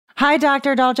Hi,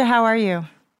 Dr. Dalja. How are you?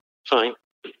 Fine.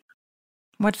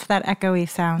 What's that echoey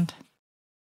sound?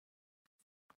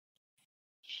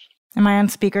 Am I on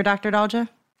speaker, Dr. Dalja?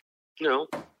 No.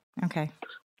 Okay.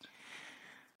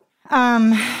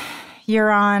 You're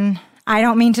on, I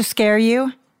don't mean to scare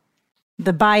you,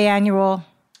 the biannual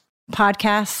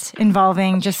podcast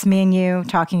involving just me and you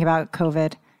talking about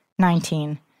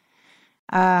COVID-19.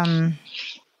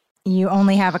 You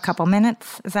only have a couple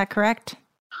minutes, is that correct?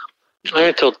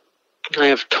 I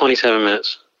have 27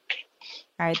 minutes.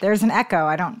 All right, there's an echo.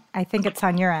 I think it's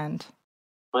on your end.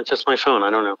 Well, it's just my phone. I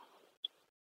don't know.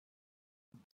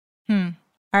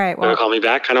 All right, well. Want to call me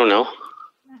back? I don't know.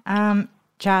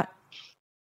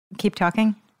 Keep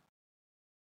talking.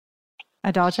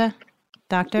 Adalja?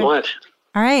 Doctor? What?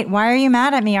 All right, why are you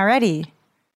mad at me already?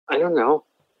 I don't know.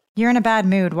 You're in a bad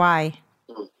mood. Why?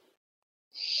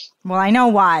 Well, I know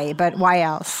why, but why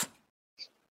else?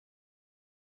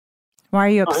 Why are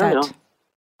you upset? I don't know.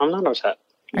 I'm not upset.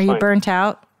 Are you burnt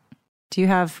out? Do you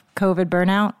have COVID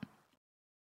burnout?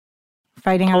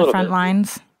 Fighting on the front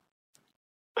lines?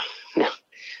 Yeah,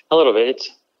 a little bit. It's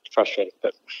frustrating,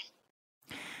 but.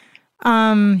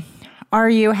 Are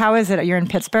you, how is it? You're in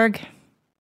Pittsburgh?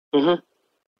 Mm-hmm.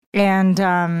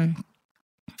 And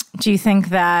do you think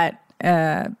that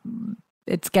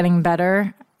it's getting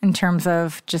better in terms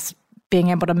of just being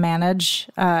able to manage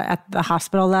at the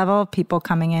hospital level, people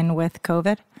coming in with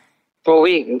COVID? Well,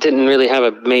 we didn't really have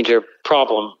a major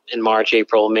problem in March,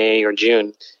 April, May, or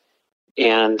June.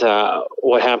 And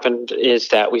what happened is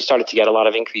that we started to get a lot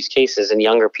of increased cases in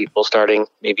younger people starting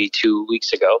maybe 2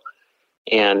 weeks ago.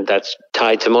 And that's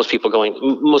tied to mostly people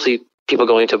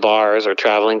going to bars or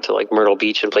traveling to like Myrtle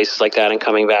Beach and places like that and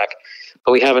coming back.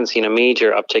 But we haven't seen a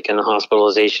major uptick in the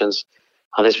hospitalizations.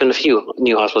 There's been a few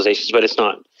new hospitalizations, but it's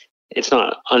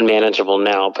not unmanageable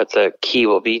now. But the key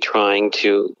will be trying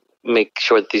to make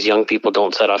sure that these young people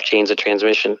don't set off chains of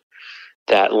transmission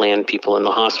that land people in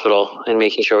the hospital, and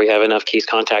making sure we have enough case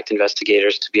contact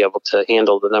investigators to be able to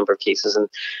handle the number of cases. And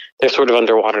they're sort of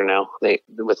underwater now,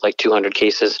 with like 200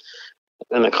 cases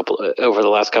in over the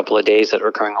last couple of days that are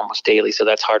occurring almost daily. So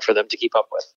that's hard for them to keep up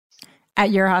with. At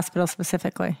your hospital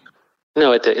specifically?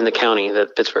 No, in the county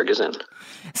that Pittsburgh is in.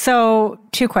 So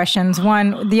 2 questions.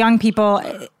 One, the young people,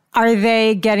 are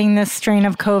they getting this strain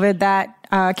of COVID that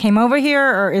came over here,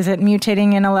 or is it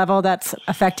mutating in a level that's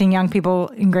affecting young people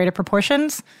in greater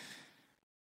proportions?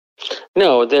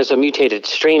 No, there's a mutated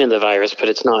strain of the virus, but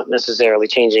it's not necessarily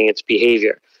changing its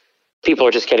behavior. People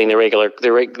are just getting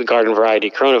the garden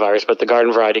variety coronavirus, but the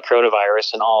garden variety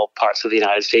coronavirus in all parts of the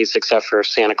United States, except for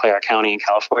Santa Clara County in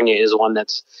California, is one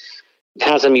that's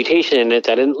has a mutation in it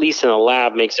that, at least in a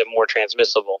lab, makes it more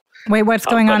transmissible. Wait, what's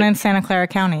going on in Santa Clara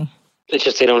County? It's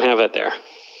just they don't have it there.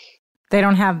 They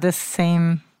don't have this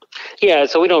same... Yeah,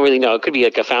 so we don't really know. It could be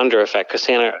like a founder effect,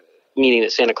 meaning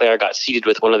that Santa Clara got seeded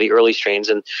with one of the early strains,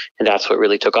 and that's what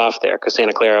really took off there, because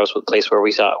Santa Clara was the place where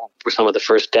we saw where some of the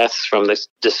first deaths from this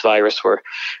virus were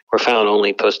found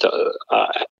only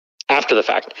after the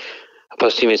fact,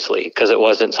 posthumously, because it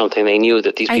wasn't something they knew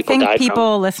that these people died from. I think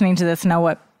people listening to this know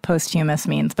what posthumous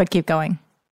means, but keep going.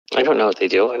 I don't know what they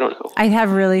do. I don't know. I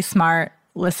have really smart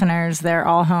listeners. They're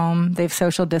all home. They've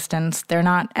social distanced. They're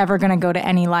not ever going to go to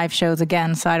any live shows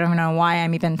again. So I don't know why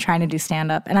I'm even trying to do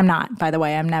stand-up. And I'm not, by the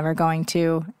way. I'm never going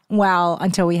to,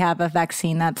 until we have a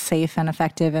vaccine that's safe and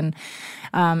effective and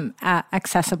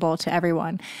accessible to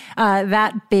everyone.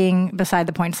 That being beside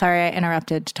the point, sorry I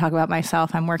interrupted to talk about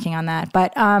myself. I'm working on that.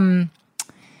 But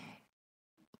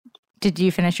did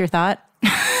you finish your thought?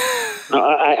 No,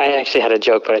 I actually had a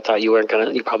joke, but I thought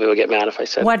you probably would get mad if I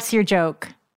said. What's your joke?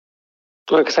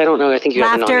 Well, because I don't know. I think you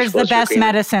have a laughter is the best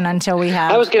medicine until we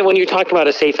have. I was when you talked about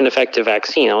a safe and effective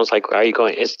vaccine, I was like, are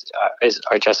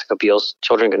Jessica Biel's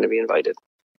children going to be invited?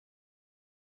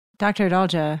 Dr.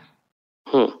 Dalja.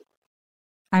 I'm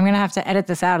going to have to edit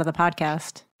this out of the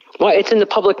podcast. Well, it's in the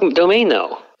public domain,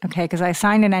 though. Okay, because I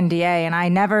signed an NDA and I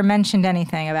never mentioned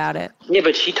anything about it. Yeah,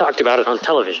 but she talked about it on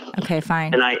television. Okay,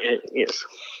 fine. And yes.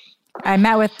 I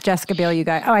met with Jessica Biel, you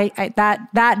guys. Oh,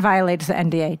 that violates the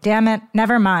NDA. Damn it.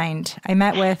 Never mind. I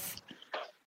met with...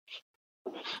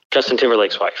 Justin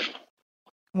Timberlake's wife.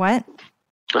 What?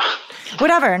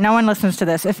 Whatever. No one listens to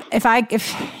this. If I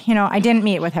didn't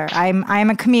meet with her. I'm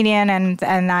a comedian and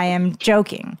I am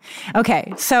joking.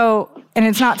 Okay. So, and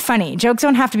it's not funny. Jokes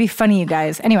don't have to be funny, you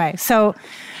guys. Anyway, so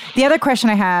the other question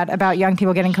I had about young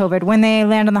people getting COVID, when they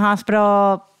land in the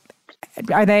hospital,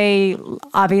 are they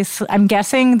obviously, I'm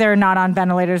guessing they're not on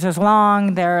ventilators as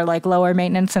long. They're like lower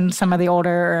maintenance than some of the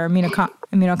older or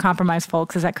immunocompromised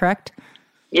folks. Is that correct?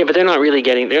 Yeah, but they're not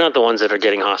the ones that are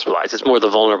getting hospitalized. It's more the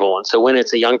vulnerable ones. So when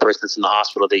it's a young person that's in the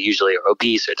hospital, they usually are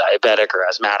obese or diabetic or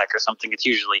asthmatic or something. It's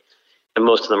usually, and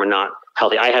most of them are not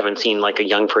healthy. I haven't seen like a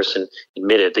young person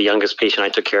admitted. The youngest patient I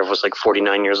took care of was like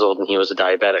 49 years old, and he was a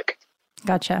diabetic.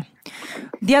 Gotcha.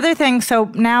 The other thing, so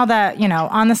now that,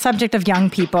 on the subject of young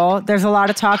people, there's a lot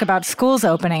of talk about schools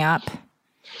opening up.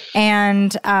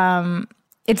 And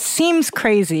it seems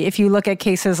crazy if you look at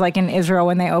cases like in Israel,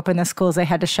 when they opened the schools, they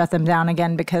had to shut them down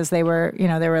again because they were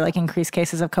like increased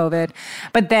cases of COVID.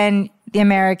 But then the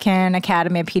American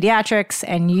Academy of Pediatrics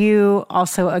and you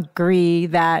also agree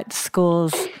that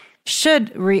schools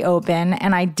should reopen.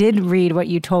 And I did read what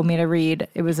you told me to read.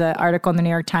 It was an article in the New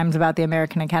York Times about the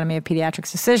American Academy of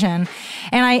Pediatrics decision.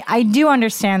 And I do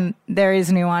understand there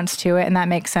is nuance to it, and that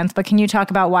makes sense. But can you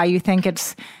talk about why you think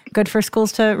it's good for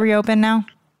schools to reopen now?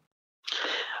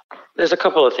 There's a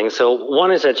couple of things. So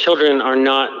one is that children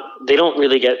they don't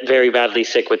really get very badly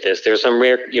sick with this. There's some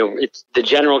rare, it's the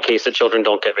general case that children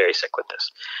don't get very sick with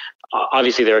this.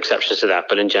 Obviously, there are exceptions to that,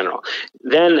 but in general.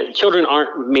 Then children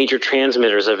aren't major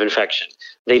transmitters of infection.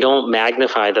 They don't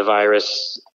magnify the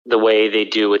virus the way they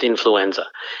do with influenza.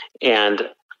 And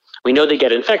we know they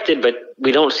get infected, but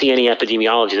we don't see any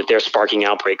epidemiology that they're sparking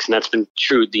outbreaks. And that's been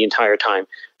true the entire time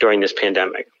during this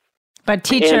pandemic. But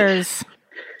teachers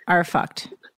are fucked.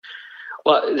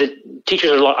 Well, the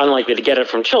teachers are unlikely to get it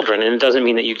from children, and it doesn't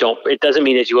mean that it doesn't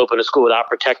mean that you open a school without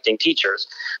protecting teachers,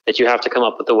 that you have to come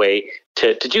up with a way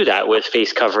to do that with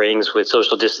face coverings, with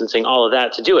social distancing, all of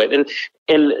that to do it.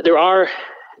 And there are,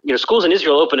 schools in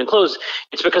Israel open and close.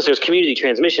 It's because there's community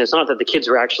transmission. It's not that the kids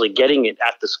were actually getting it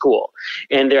at the school.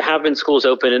 And there have been schools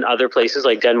open in other places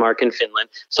like Denmark and Finland.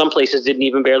 Some places didn't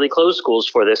even barely close schools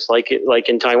for this, like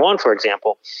in Taiwan, for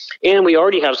example. And we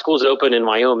already have schools open in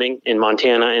Wyoming, in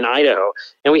Montana, and Idaho,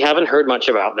 and we haven't heard much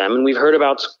about them. And we've heard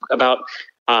about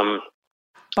bars,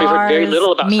 we've heard very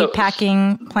little about meat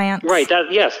packing plants. Right.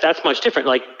 That's much different.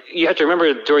 Like, you have to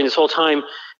remember during this whole time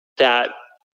that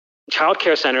child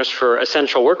care centers for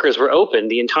essential workers were open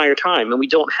the entire time, and we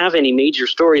don't have any major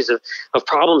stories of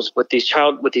problems with these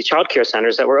child care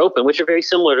centers that were open, which are very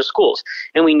similar to schools.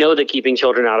 And we know that keeping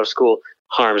children out of school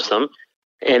harms them,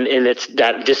 and it's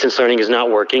that distance learning is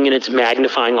not working, and it's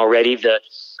magnifying already the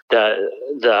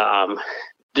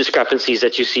discrepancies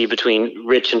that you see between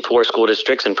rich and poor school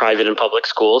districts and private and public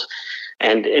schools.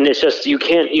 And it's just, you're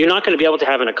not going to be able to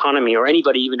have an economy or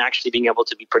anybody even actually being able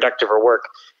to be productive or work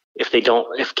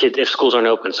if schools aren't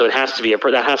open. So that has to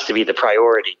be the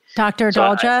priority. Dr.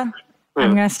 Dolja,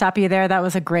 I'm going to stop you there. That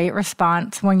was a great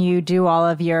response. When you do all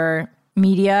of your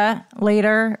media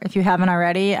later, if you haven't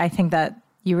already, I think that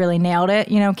you really nailed it.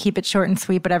 Keep it short and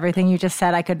sweet, but everything you just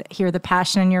said, I could hear the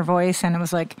passion in your voice, and it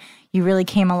was like you really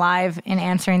came alive in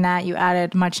answering that. You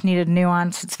added much needed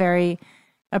nuance. It's very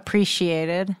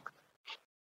appreciated.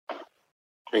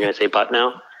 You're going to say but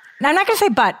now? No, I'm not going to say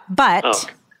but. Oh.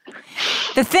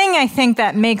 The thing I think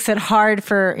that makes it hard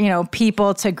for,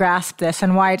 people to grasp this,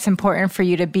 and why it's important for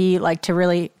you to be to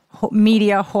really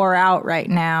media whore out right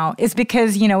now, is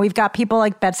because, we've got people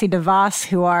like Betsy DeVos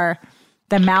who are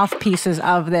the mouthpieces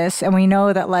of this. And we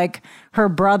know that her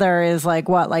brother is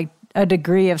a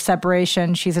degree of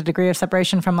separation. She's a degree of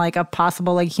separation from a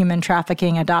possible human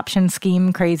trafficking adoption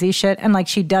scheme, crazy shit. And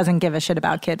she doesn't give a shit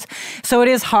about kids. So it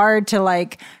is hard to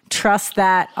trust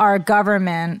that our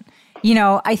government,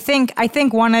 I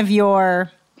think one of your,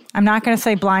 I'm not going to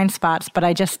say blind spots, but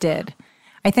I just did.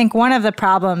 I think one of the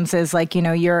problems is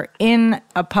you're in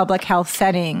a public health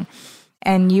setting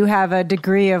and you have a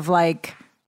degree of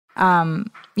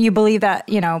you believe that,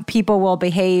 people will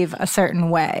behave a certain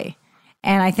way.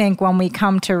 And I think when we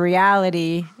come to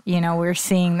reality, we're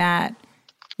seeing that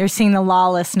they're seeing the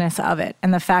lawlessness of it.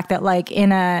 And the fact that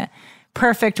in a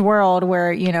perfect world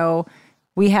where,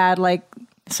 we had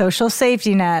social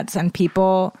safety nets and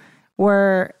people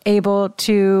were able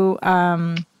to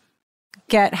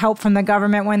get help from the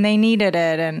government when they needed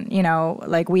it. And,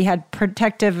 we had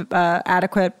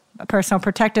adequate personal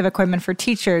protective equipment for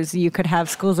teachers. You could have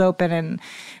schools open.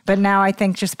 But now I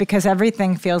think just because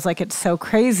everything feels like it's so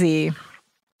crazy,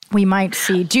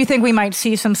 do you think we might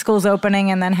see some schools opening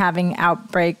and then having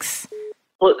outbreaks?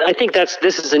 Well, I think this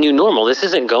is the new normal. This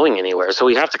isn't going anywhere. So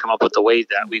we have to come up with a way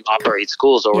that we operate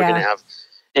schools, or we're going to have.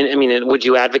 And would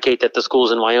you advocate that the schools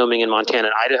in Wyoming and Montana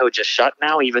and Idaho just shut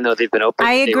now, even though they've been open?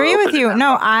 I agree with you.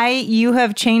 No, you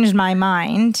have changed my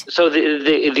mind. So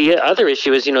the other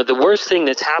issue is, the worst thing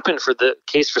that's happened for the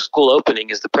case for school opening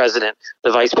is the president,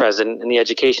 the vice president, and the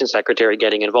education secretary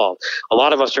getting involved. A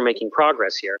lot of us are making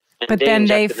progress here. But then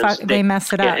they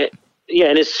mess it up. Yeah,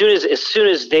 and as soon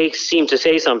as they seem to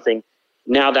say something,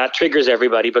 now that triggers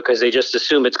everybody because they just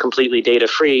assume it's completely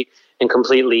data-free and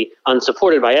completely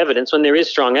unsupported by evidence when there is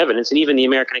strong evidence. And even the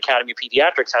American Academy of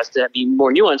Pediatrics has to be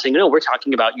more nuanced, saying, no, we're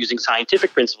talking about using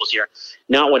scientific principles here,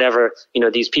 not whatever,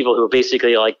 these people who are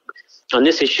basically like, on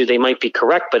this issue, they might be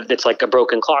correct, but it's like a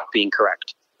broken clock being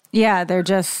correct. Yeah, they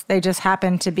just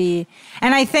happen to be.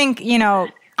 And I think,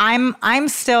 I'm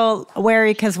still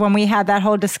wary because when we had that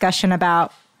whole discussion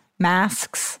about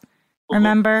masks,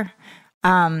 remember?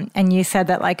 And you said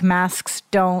that like masks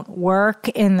don't work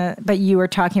but you were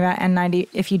talking about N90.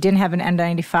 If you didn't have an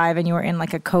N95 and you were in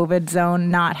like a COVID zone,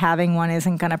 not having one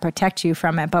isn't going to protect you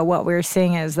from it. But what we're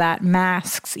seeing is that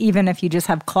masks, even if you just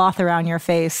have cloth around your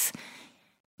face,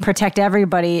 protect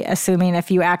everybody, assuming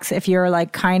if you're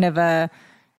like kind of a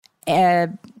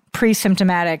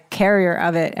pre-symptomatic carrier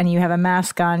of it and you have a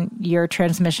mask on, your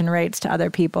transmission rates to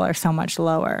other people are so much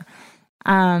lower.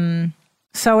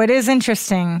 So it is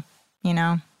interesting.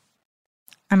 I'm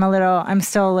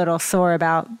still a little sore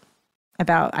about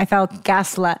I felt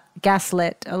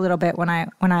gaslit a little bit when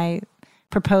I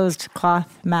proposed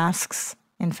cloth masks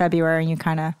in February, and you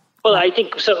kind of I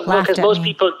think so because most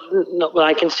people. No,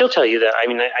 I can still tell you that. I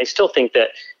mean, I still think that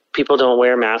people don't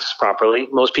wear masks properly.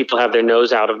 Most people have their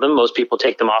nose out of them. Most people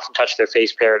take them off and touch their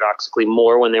face paradoxically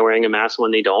more when they're wearing a mask than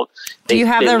when they don't. Do you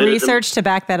have the research to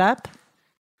back that up?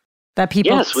 That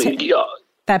people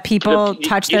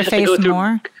touch their face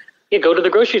more? Yeah, go to the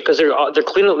grocery because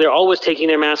they're always taking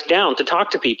their mask down to talk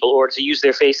to people or to use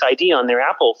their Face ID on their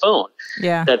Apple phone.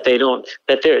 Yeah, they're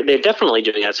definitely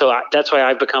doing that. So that's why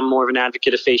I've become more of an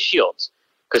advocate of face shields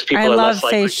because people. I love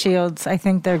face shields. I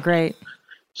think they're great.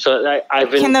 So I've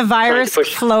been. Can the virus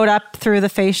float up through the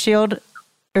face shield,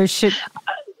 or should?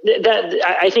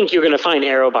 I think you're going to find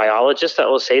aerobiologists that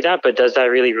will say that, but does that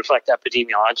really reflect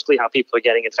epidemiologically how people are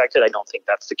getting infected? I don't think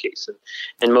that's the case,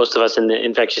 and most of us in the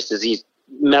infectious disease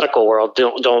medical world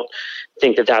don't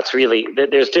think that that's really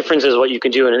that there's differences what you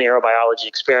can do in an aerobiology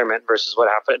experiment versus what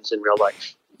happens in real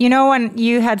life. When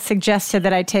you had suggested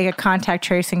that I take a contact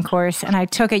tracing course, and I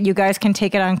took it, you guys can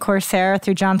take it on Coursera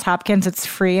through Johns Hopkins. It's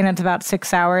free, and it's about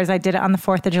 6 hours. I did it on the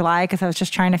 4th of July because I was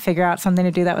just trying to figure out something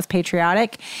to do that was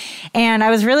patriotic. And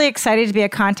I was really excited to be a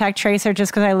contact tracer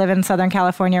just because I live in Southern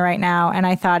California right now, and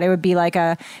I thought it would be like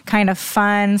a kind of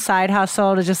fun side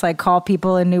hustle to just like call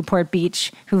people in Newport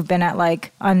Beach who've been at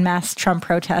like unmasked Trump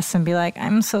protests and be like,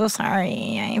 I'm so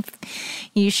sorry,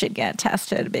 you should get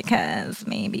tested because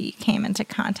maybe you came into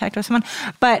contact with someone.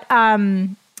 But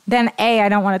then I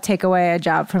don't want to take away a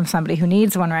job from somebody who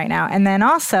needs one right now. And then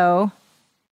also,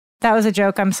 that was a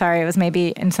joke. I'm sorry. It was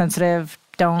maybe insensitive.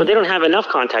 But they don't have enough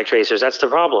contact tracers. That's the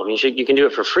problem. You can do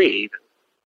it for free.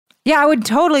 Yeah, I would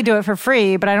totally do it for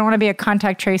free, but I don't want to be a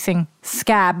contact tracing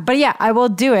scab. But yeah, I will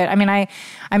do it. I mean,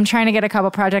 I'm trying to get a couple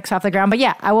projects off the ground, but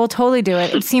yeah, I will totally do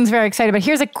it. It seems very exciting. But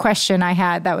here's a question I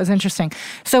had that was interesting.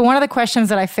 So one of the questions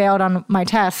that I failed on my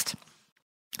test,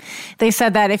 they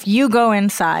said that if you go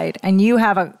inside and you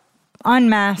have a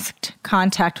unmasked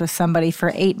contact with somebody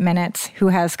for 8 minutes who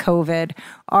has COVID,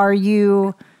 are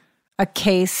you a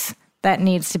case that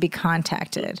needs to be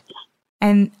contacted?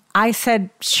 And I said,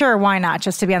 sure, why not,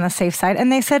 just to be on the safe side? And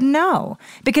they said no,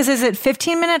 because is it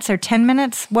 15 minutes or 10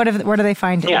 minutes? What do they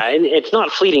find? Yeah, and it's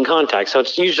not fleeting contact, so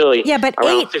it's usually but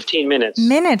around 15 minutes.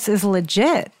 Minutes is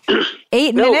legit.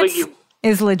 8 minutes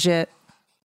is legit.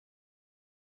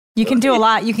 You can do a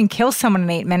lot. You can kill someone in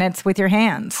 8 minutes with your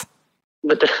hands.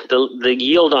 But the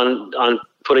yield on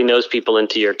putting those people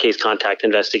into your case contact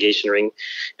investigation ring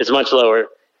is much lower,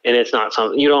 and it's not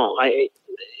something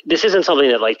this isn't something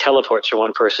that like teleports from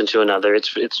one person to another.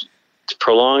 It's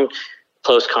prolonged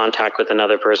close contact with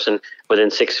another person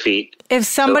within 6 feet. If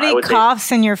somebody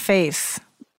coughs in your face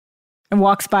and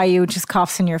walks by you, just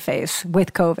coughs in your face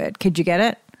with COVID, could you get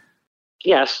it?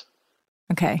 Yes.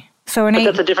 Okay. But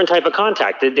that's a different type of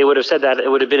contact. They would have said that.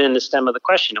 It would have been in the stem of the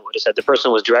question. It would have said the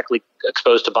person was directly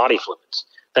exposed to body fluids.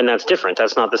 Then that's different.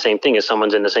 That's not the same thing as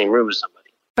someone's in the same room as somebody.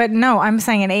 But no, I'm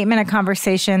saying an 8-minute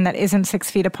conversation that isn't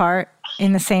 6 feet apart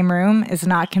in the same room is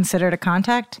not considered a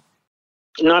contact?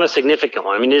 Not a significant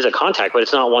one. I mean, it is a contact, but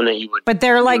it's not one that you would. But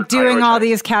they're like doing all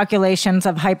these calculations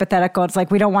of hypothetical. It's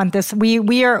like, we don't want this.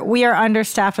 We are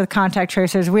understaffed with contact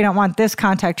tracers. We don't want this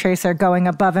contact tracer going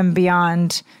above and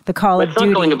beyond the call of duty. It's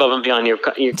not going above and beyond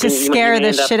to scare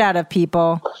the shit out of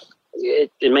people.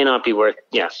 It may not be worth it.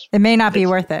 Yes. It may not be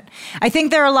worth it. I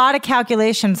think there are a lot of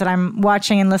calculations that I'm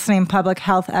watching and listening public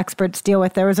health experts deal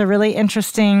with. There was a really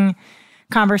interesting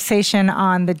conversation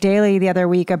on The Daily the other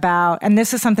week about, and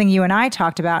this is something you and I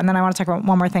talked about, and then I want to talk about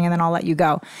one more thing and then I'll let you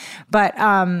go. But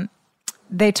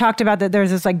they talked about that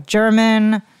there's this like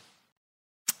German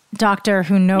doctor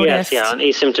who noticed. Yes, on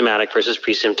asymptomatic versus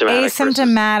pre-symptomatic.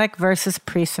 Asymptomatic versus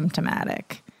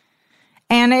pre-symptomatic.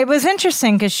 And it was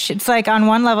interesting because it's like on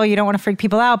one level you don't want to freak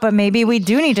people out, but maybe we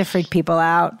do need to freak people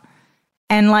out.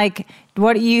 And like,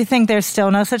 what do you think? There's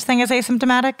still no such thing as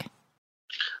asymptomatic?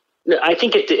 I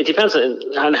think it depends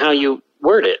on how you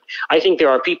word it. I think there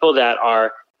are people that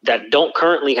don't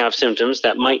currently have symptoms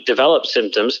that might develop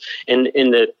symptoms in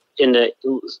the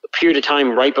period of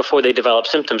time right before they develop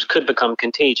symptoms could become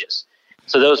contagious.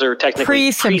 So those are technically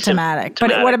pre-symptomatic.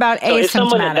 But what about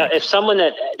asymptomatic? If someone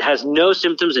that has no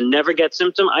symptoms and never gets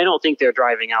symptom, I don't think they're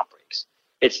driving outbreaks.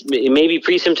 It may be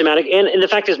pre-symptomatic. And the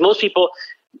fact is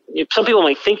some people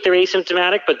might think they're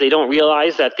asymptomatic, but they don't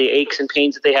realize that the aches and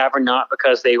pains that they have are not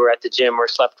because they were at the gym or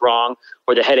slept wrong,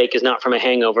 or the headache is not from a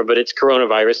hangover, but it's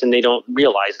coronavirus, and they don't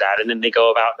realize that. And then they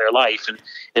go about their life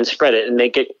and spread it, and they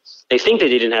think they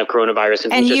didn't have coronavirus,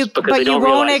 but you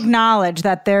won't acknowledge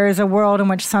that there is a world in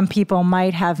which some people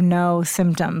might have no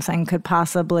symptoms and could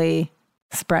possibly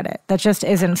spread it. That just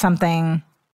isn't something.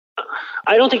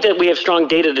 I don't think that we have strong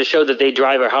data to show that they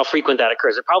drive or how frequent that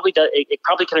occurs. It probably does. It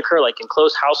probably can occur like in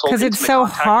close households. Because it's so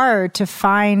hard to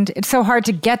find. It's so hard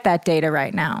to get that data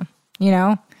right now. You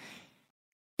know,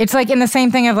 it's like in the same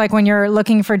thing of like when you're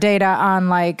looking for data on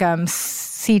like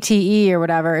CTE or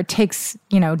whatever. It takes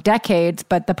decades,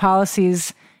 but the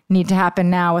policies need to happen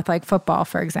now with like football,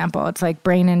 for example. It's like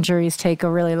brain injuries take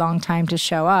a really long time to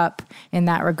show up in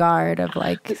that regard of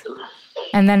like.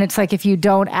 And then it's like if you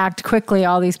don't act quickly,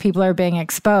 all these people are being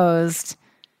exposed.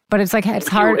 But it's like it's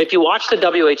hard. If you watch the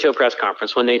WHO press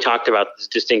conference when they talked about this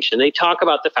distinction, they talk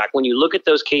about the fact when you look at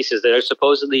those cases that are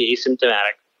supposedly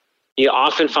asymptomatic, you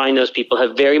often find those people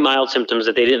have very mild symptoms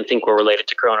that they didn't think were related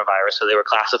to coronavirus, so they were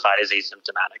classified as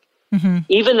asymptomatic. Mm-hmm.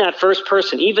 Even that first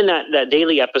person, even that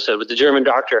daily episode with the German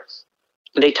doctor,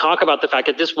 they talk about the fact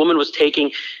that this woman was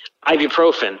taking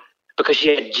ibuprofen because she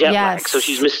had jet lag. So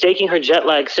she's mistaking her jet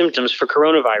lag symptoms for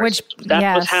coronavirus.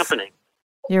 That's what's happening.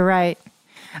 You're right.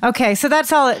 Okay, so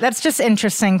that's all. That's just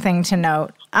interesting thing to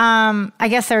note. I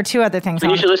guess there are two other things.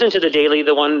 And you should listen to the daily,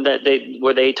 the one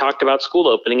where they talked about school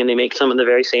opening, and they make some of the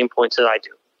very same points that I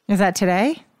do. Is that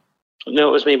today? No,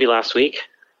 it was maybe last week.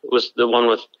 It was the one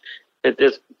with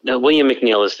William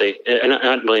McNeil is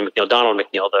not William McNeil, Donald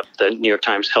McNeil, the New York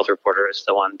Times health reporter, is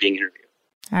the one being interviewed.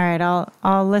 All right,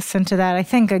 I'll listen to that. I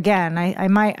think again,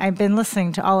 I've been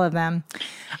listening to all of them.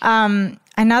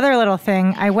 Another little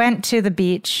thing, I went to the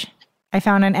beach. I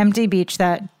found an empty beach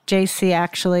that JC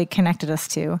actually connected us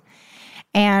to.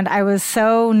 And I was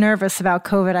so nervous about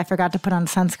COVID, I forgot to put on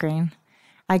sunscreen.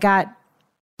 I got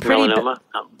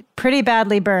pretty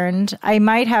badly burned. I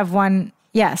might have one.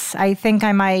 Yes, I think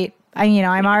I might.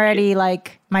 I'm already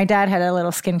like, my dad had a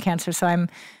little skin cancer, so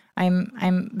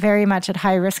I'm very much at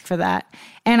high risk for that.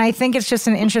 And I think it's just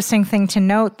an interesting thing to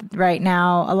note right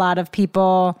now. A lot of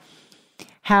people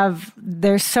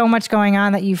there's so much going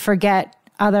on that you forget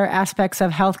other aspects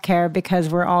of healthcare because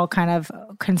we're all kind of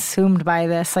consumed by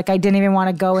this. Like I didn't even want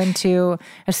to go into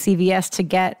a CVS to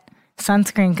get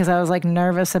sunscreen because I was like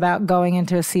nervous about going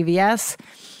into a CVS.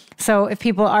 So if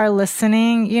people are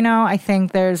listening, I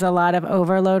think there's a lot of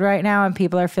overload right now and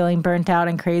people are feeling burnt out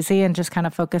and crazy, and just kind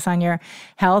of focus on your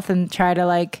health and try to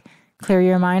like clear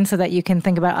your mind so that you can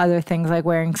think about other things like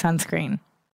wearing sunscreen.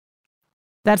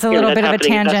 That's a little bit of a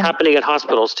tangent. That's happening at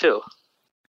hospitals too.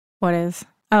 What is?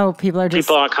 Oh, people are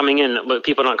not coming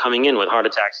in with heart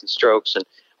attacks and strokes and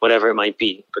whatever it might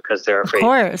be because they're afraid. Of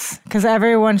course, because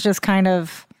everyone's just kind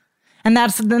of, and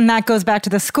that goes back to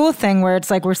the school thing where it's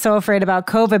like we're so afraid about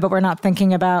COVID, but we're not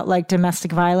thinking about like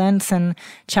domestic violence and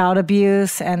child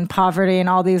abuse and poverty and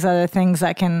all these other things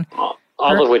that can.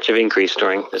 All of which have increased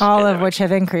during this pandemic. Of which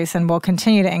have increased and will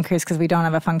continue to increase because we don't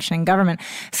have a functioning government.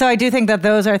 So I do think that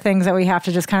those are things that we have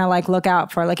to just kind of like look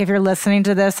out for. Like if you're listening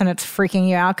to this and it's freaking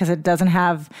you out because it doesn't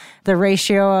have the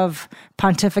ratio of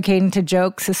pontificating to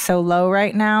jokes is so low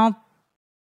right now,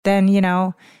 then,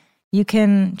 you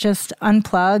can just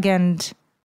unplug and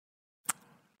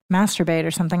masturbate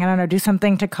or something. I don't know, do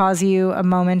something to cause you a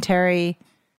momentary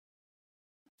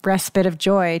respite of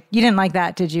joy. You didn't like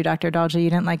that, did you, Dr. Dalji?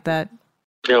 You didn't like that?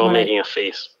 No, making a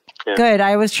face. Yeah. Good.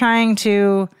 I was trying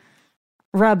to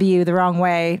rub you the wrong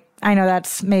way. I know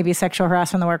that's maybe sexual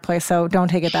harassment in the workplace, so don't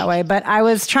take it that way. But I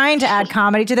was trying to add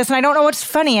comedy to this, and I don't know what's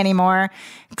funny anymore,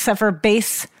 except for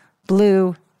bass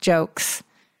blue jokes.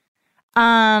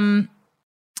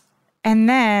 And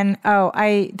then,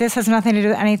 this has nothing to do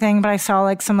with anything, but I saw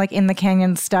like some like In the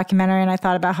Canyons documentary, and I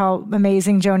thought about how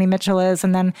amazing Joni Mitchell is,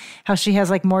 and then how she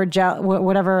has like more gel,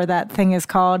 whatever that thing is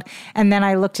called. And then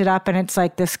I looked it up, and it's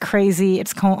like this crazy,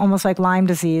 it's almost like Lyme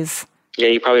disease. Yeah,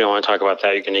 you probably don't want to talk about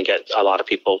that. You're going to get a lot of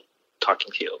people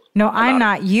talking to you. No, I'm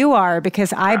not. You are,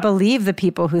 because I believe the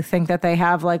people who think that they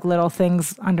have like little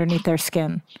things underneath their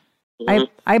skin. Mm-hmm.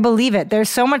 I believe it. There's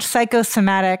so much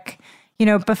psychosomatic.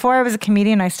 Before I was a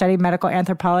comedian, I studied medical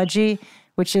anthropology,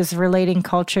 which is relating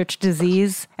culture to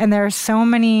disease. And there are so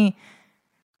many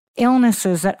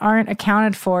illnesses that aren't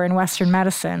accounted for in Western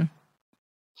medicine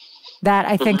that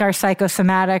I think are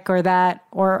psychosomatic or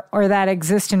that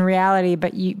exist in reality,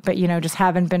 but just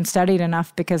haven't been studied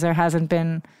enough because there hasn't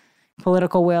been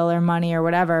political will or money or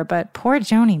whatever. But poor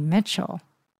Joni Mitchell.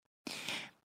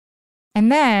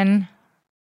 And then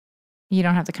you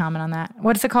don't have to comment on that.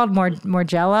 What's it called?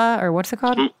 Morgella, or what's it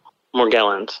called?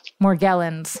 Morgellons.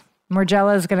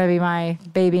 Morgella is going to be my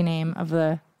baby name of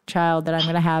the child that I'm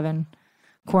going to have in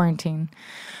quarantine.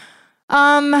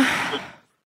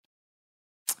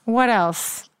 What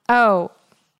else? Oh,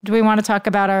 do we want to talk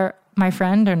about my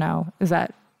friend or no? Is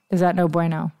that no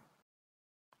bueno?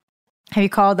 Have you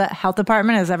called the health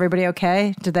department? Is everybody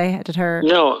okay? Did her?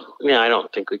 No, I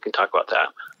don't think we can talk about that.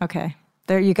 Okay.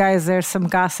 There's some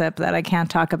gossip that I can't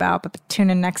talk about, but tune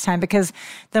in next time, because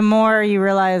the more you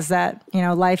realize that,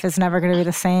 life is never going to be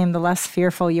the same, the less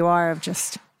fearful you are of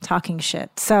just talking shit.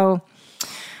 So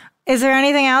is there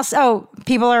anything else? Oh,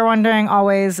 people are wondering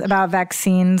always about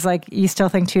vaccines. Like, you still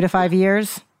think 2 to 5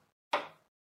 years?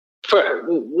 For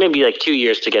maybe like 2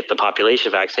 years to get the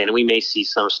population vaccinated. We may see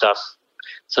some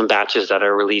batches that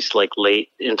are released like late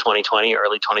in 2020,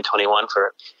 early 2021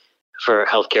 for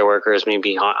healthcare workers,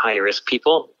 maybe high risk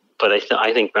people. But I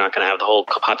think we're not going to have the whole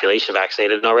population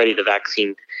vaccinated. And already the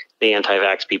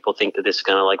anti-vax people think that this is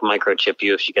going to like microchip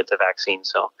you if you get the vaccine.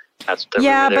 So that's the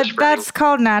rumor they're spreading. That's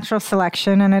called natural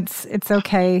selection, and it's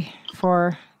okay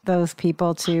for those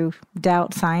people to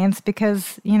doubt science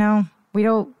because they're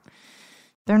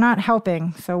not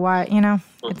helping. So why,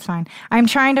 it's fine. I'm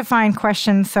trying to find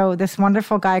questions. So this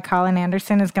wonderful guy, Colin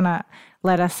Anderson, is going to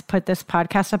let us put this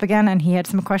podcast up again. And he had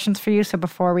some questions for you. So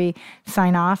before we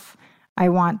sign off, I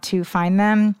want to find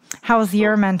them. How's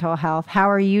your mental health? How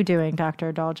are you doing,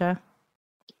 Dr. Adalja?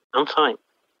 I'm fine.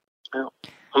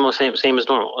 Almost same as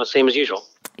normal, same as usual.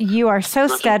 You are so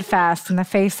steadfast in the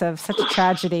face of such a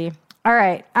tragedy. All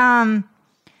right.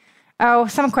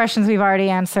 Some questions we've already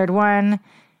answered. One,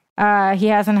 he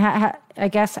hasn't, I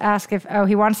guess, asked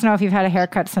he wants to know if you've had a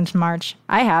haircut since March.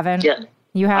 I haven't. Yeah.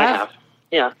 You have? I have.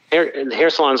 Yeah. Hair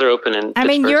salons are open in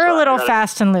Pittsburgh, you're a little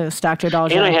fast and loose, Dr.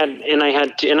 Adalja. And I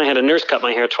had a nurse cut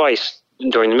my hair twice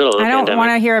during the middle of the pandemic. I don't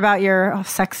want to hear about your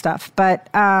sex stuff, but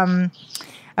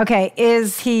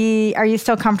okay. Are you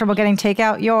still comfortable getting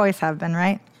takeout? You always have been,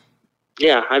 right?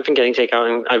 Yeah, I've been getting takeout,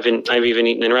 and I've even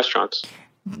eaten in restaurants.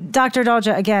 Dr.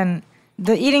 Adalja, again,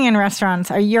 the eating in restaurants,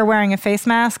 you're wearing a face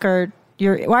mask, or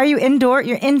why are you indoor?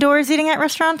 You're indoors eating at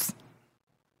restaurants?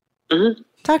 Mm-hmm.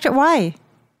 Doctor, why?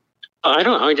 I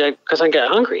don't know, because I get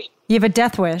hungry. You have a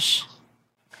death wish.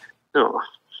 No.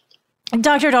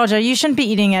 Dr. Adalja, you shouldn't be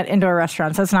eating at indoor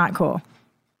restaurants. That's not cool.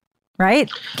 Right?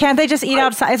 Can't they just eat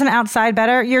outside? Isn't outside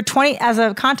better? As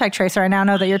a contact tracer, I now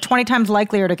know that you're 20 times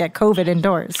likelier to get COVID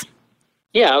indoors.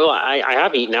 Yeah, well, I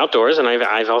have eaten outdoors, and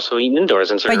I've also eaten indoors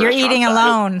in certain restaurants. But you're eating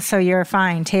alone, so you're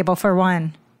fine. Table for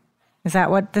one. Is that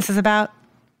what this is about?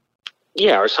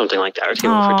 Yeah, or something like that, or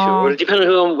table for two.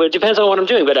 It depends on what I'm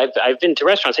doing, but I've been to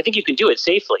restaurants. I think you can do it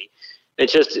safely.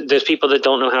 It's just there's people that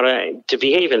don't know how to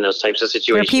behave in those types of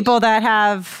situations. There are people that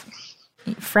have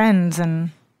friends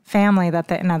and family that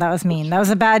was mean. That was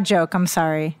a bad joke. I'm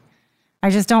sorry. I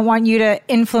just don't want you to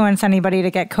influence anybody to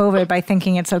get COVID by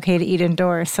thinking it's okay to eat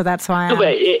indoors. So that's why.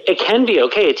 But it can be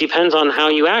okay. It depends on how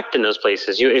you act in those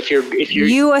places.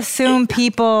 You assume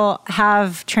people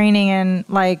have training in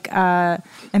like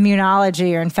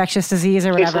immunology or infectious disease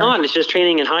or whatever. It's not. It's just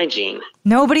training in hygiene.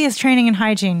 Nobody is training in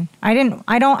hygiene.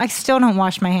 I still don't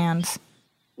wash my hands.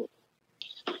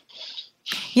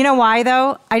 You know why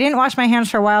though? I didn't wash my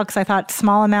hands for a while because I thought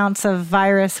small amounts of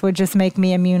virus would just make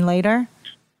me immune later.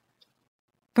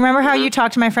 Remember how you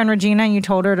talked to my friend Regina and you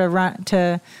told her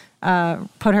to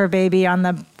put her baby on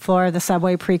the floor of the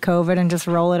subway pre-COVID and just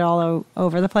roll it all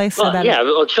over the place?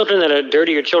 Children that are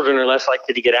dirtier children are less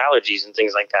likely to get allergies and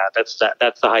things like that.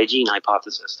 That's the hygiene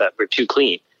hypothesis, that we're too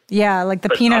clean. Yeah, like the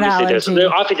peanut allergy.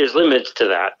 Obviously, there's limits to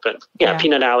that, but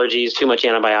peanut allergies, too much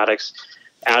antibiotics,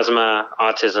 asthma,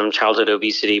 autism, childhood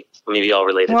obesity, maybe all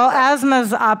related. Well,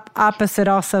 asthma's opposite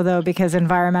also, though, because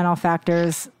environmental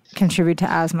factors contribute to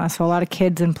asthma. So a lot of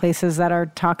kids in places that are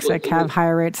toxic have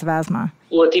higher rates of asthma.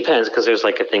 Well, it depends, because there's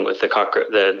like a thing with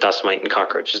the dust mite and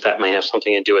cockroaches that might have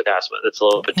something to do with asthma. That's a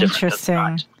little bit different.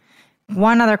 Interesting.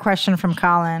 One other question from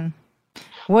Colin.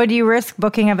 Would you risk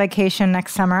booking a vacation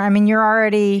next summer? I mean, you're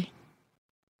already,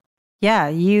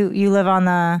 you live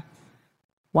on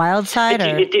wild side?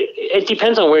 It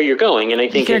depends on where you're going, and I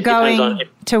think if you're going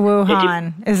to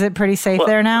Wuhan, is it pretty safe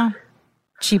there now?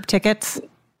 Cheap tickets?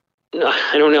 No,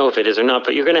 I don't know if it is or not,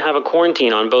 but you're going to have a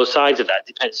quarantine on both sides of that.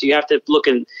 Depends. So you have to look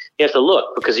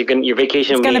because your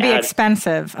vacation. It's going to be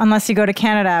expensive unless you go to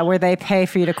Canada where they pay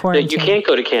for you to quarantine. You can't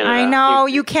go to Canada. I know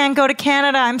you can't go to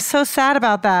Canada. I'm so sad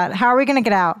about that. How are we going to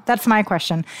get out? That's my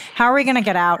question. How are we going to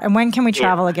get out, and when can we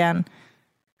travel again?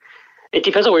 It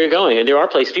depends on where you're going. And there are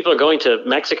places. People are going to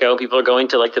Mexico. People are going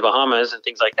to like the Bahamas and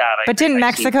things like that. But didn't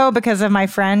Mexico, because of my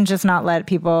friend, just not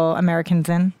let Americans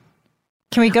in?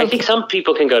 Can we go? I think some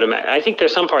people can go to Mexico. I think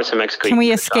there's some parts of Mexico. Can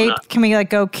we escape? Can we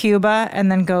go Cuba and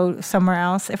then go somewhere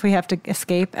else if we have to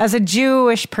escape? As a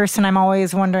Jewish person, I'm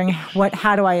always wondering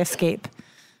how do I escape?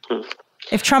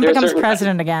 If Trump becomes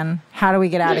president again, how do we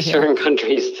get out of here? There's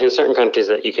certain countries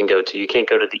that you can go to. You can't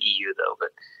go to the EU though,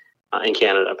 but in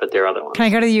Canada, but there are other ones. Can I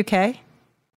go to the UK?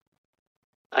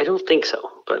 I don't think so,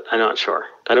 but I'm not sure.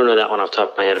 I don't know that one off the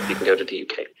top of my head if you can go to the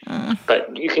UK.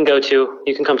 But you can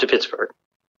come to Pittsburgh.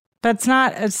 That's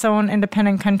not its own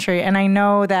independent country. And I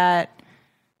know that,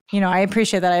 I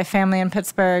appreciate that I have family in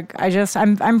Pittsburgh.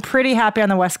 I'm pretty happy on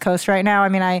the West Coast right now. I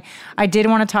mean, I did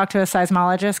want to talk to a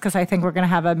seismologist because I think we're going to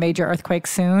have a major earthquake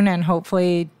soon. And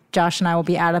hopefully Josh and I will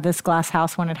be out of this glass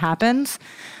house when it happens.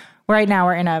 Right now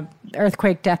we're in a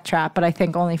earthquake death trap, but I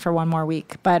think only for one more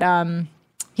week. But,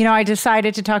 I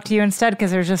decided to talk to you instead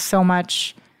because there's just so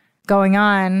much going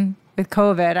on with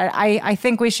COVID. I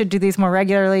think we should do these more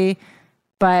regularly.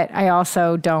 But I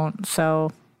also don't.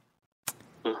 So,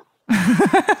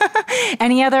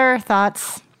 any other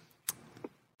thoughts?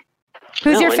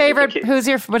 What's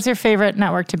your favorite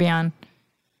network to be on?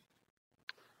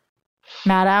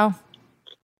 Maddow?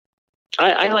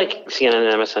 I like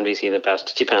CNN and MSNBC the best.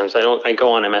 It depends. I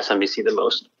go on MSNBC the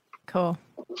most. Cool.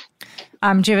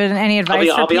 Do you have any advice?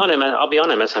 I'll be on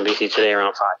MSNBC today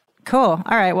around 5. Cool.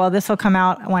 All right. Well, this will come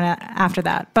out after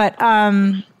that. But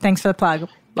thanks for the plug.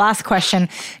 Last question.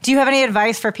 Do you have any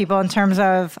advice for people in terms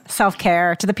of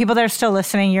self-care? To the people that are still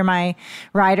listening, you're my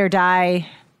ride or die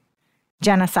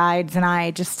genocides, and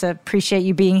I just appreciate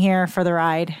you being here for the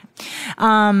ride.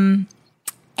 Do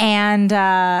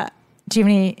you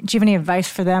have any advice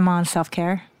for them on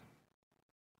self-care?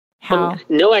 How?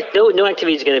 No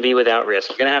activity is going to be without risk.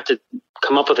 You're going to have to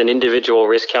come up with an individual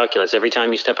risk calculus every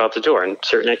time you step out the door, and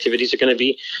certain activities are going to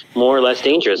be more or less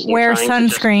dangerous. Wear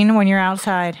sunscreen when you're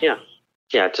outside.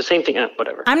 Yeah, it's the same thing.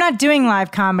 Whatever. I'm not doing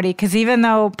live comedy because even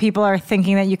though people are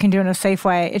thinking that you can do it in a safe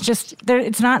way,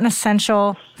 it's not an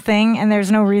essential thing, and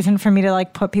there's no reason for me to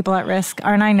put people at risk.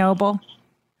 Aren't I noble?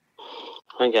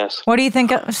 I guess. What do you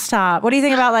think? Stop. What do you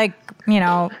think about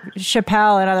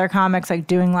Chappelle and other comics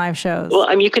doing live shows? Well,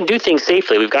 I mean, you can do things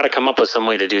safely. We've got to come up with some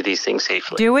way to do these things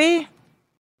safely. Do we?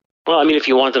 Well, I mean, if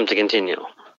you want them to continue.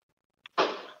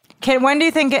 When do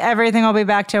you think everything will be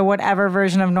back to whatever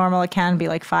version of normal it can be?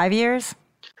 5 years?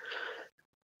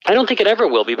 I don't think it ever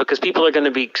will be because people are going to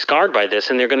be scarred by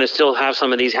this, and they're going to still have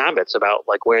some of these habits about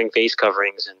wearing face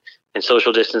coverings and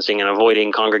social distancing and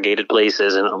avoiding congregated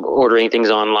places and ordering things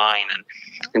online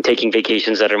and taking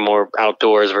vacations that are more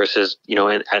outdoors versus,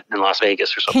 in Las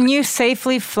Vegas or something. Can you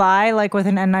safely fly with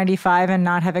an N95 and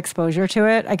not have exposure to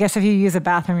it? I guess if you use a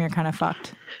bathroom, you're kind of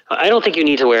fucked. I don't think you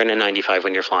need to wear an N95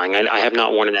 when you're flying. I have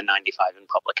not worn an N95 in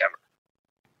public ever.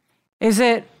 Is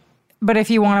it? But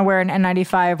if you want to wear an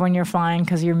N95 when you're flying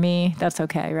because you're me, that's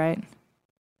okay, right?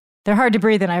 They're hard to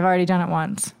breathe in. I've already done it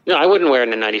once. No, I wouldn't wear an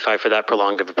N95 for that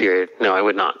prolonged of a period. No, I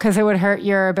would not. Because it would hurt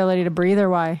your ability to breathe, or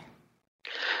why?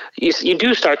 You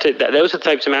do start to, those are the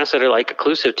types of masks that are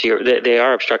occlusive to they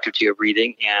are obstructive to your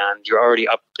breathing, and you're already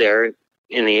up there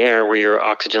in the air where your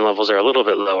oxygen levels are a little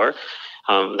bit lower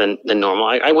than normal.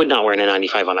 I would not wear an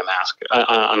N95 on a mask,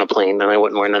 on a plane, and I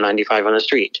wouldn't wear an N95 on the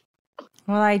street.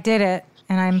 Well, I did it.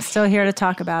 And I'm still here to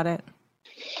talk about it.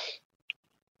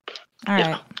 All right.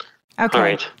 Yeah. Okay. All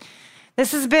right.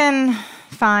 This has been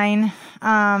fine.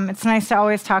 It's nice to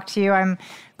always talk to you. I'm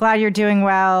glad you're doing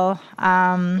well.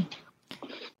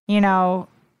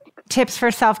 Tips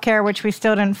for self-care, which we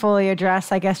still didn't fully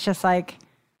address. I guess just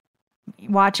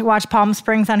watch Palm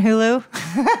Springs on Hulu.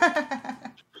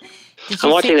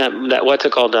 I'm watching that, what's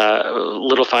it called?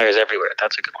 Little Fires Everywhere.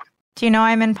 That's a good one. Do you know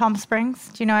I'm in Palm Springs?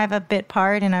 Do you know I have a bit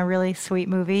part in a really sweet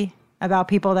movie about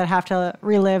people that have to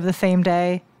relive the same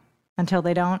day until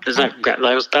they don't? That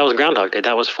was Groundhog Day.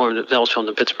 That was filmed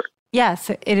in Pittsburgh. Yes,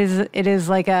 it is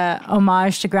like a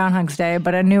homage to Groundhog's Day,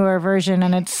 but a newer version,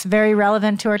 and it's very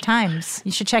relevant to our times.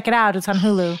 You should check it out. It's on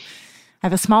Hulu. I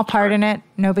have a small part in it.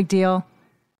 No big deal.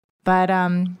 But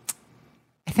I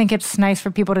think it's nice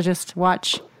for people to just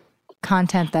watch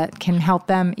content that can help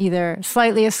them either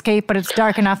slightly escape, but it's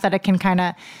dark enough that it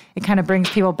kind of brings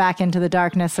people back into the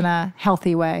darkness in a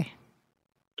healthy way.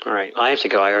 All right. I have to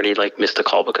go. I already missed a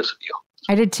call because of you.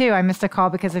 I did too. I missed a call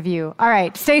because of you. All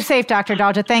right. Stay safe, Dr.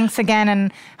 Dalja. Thanks again,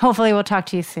 and hopefully we'll talk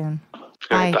to you soon.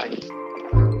 All right, bye.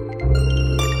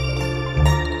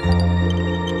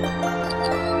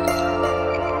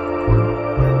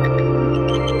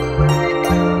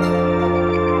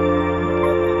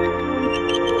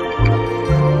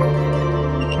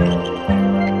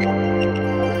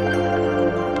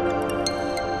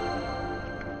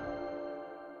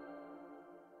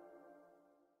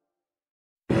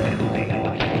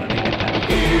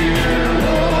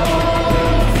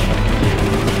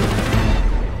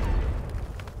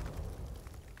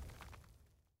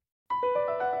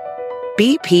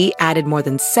 BP added more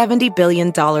than $70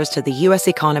 billion to the U.S.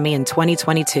 economy in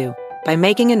 2022 by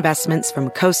making investments from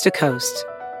coast to coast.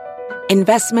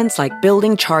 Investments like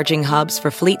building charging hubs for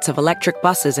fleets of electric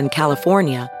buses in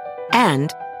California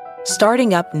and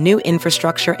starting up new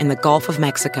infrastructure in the Gulf of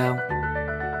Mexico.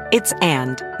 It's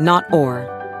and, not or.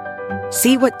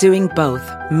 See what doing both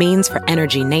means for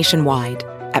energy nationwide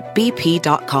at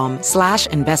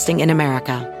bp.com/investing in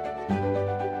America.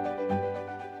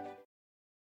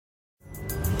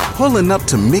 Pulling up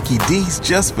to Mickey D's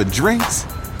just for drinks?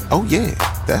 Oh yeah,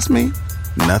 that's me.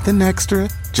 Nothing extra,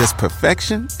 just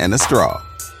perfection and a straw.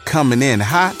 Coming in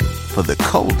hot for the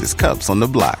coldest cups on the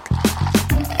block.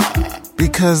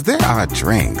 Because there are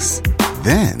drinks.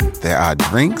 Then there are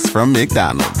drinks from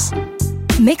McDonald's.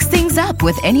 Mix things up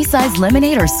with any size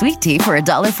lemonade or sweet tea for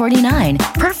 $1.49.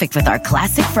 Perfect with our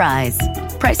classic fries.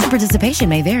 Price and participation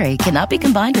may vary. Cannot be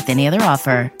combined with any other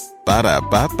offer.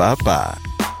 Ba-da-ba-ba-ba.